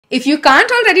If you can't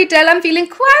already tell, I'm feeling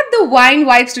quite the wine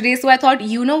vibes today, so I thought,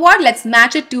 you know what, let's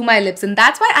match it to my lips. And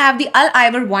that's why I have the Al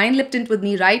Iver wine lip tint with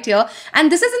me right here. And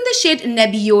this is in the shade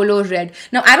Nebbiolo Red.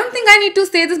 Now, I don't think I need to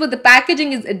say this, but the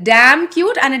packaging is damn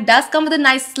cute and it does come with a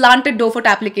nice slanted doe foot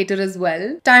applicator as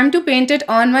well. Time to paint it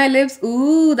on my lips.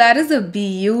 Ooh, that is a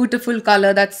beautiful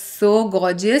color. That's so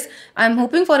gorgeous. I'm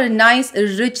hoping for a nice,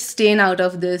 rich stain out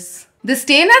of this. The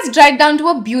stain has dried down to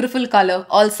a beautiful color.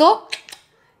 Also,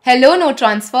 hello, no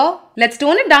transfer. Let's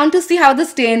tone it down to see how the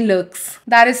stain looks.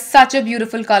 That is such a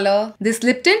beautiful color. This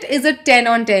lip tint is a 10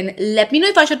 on 10. Let me know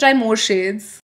if I should try more shades.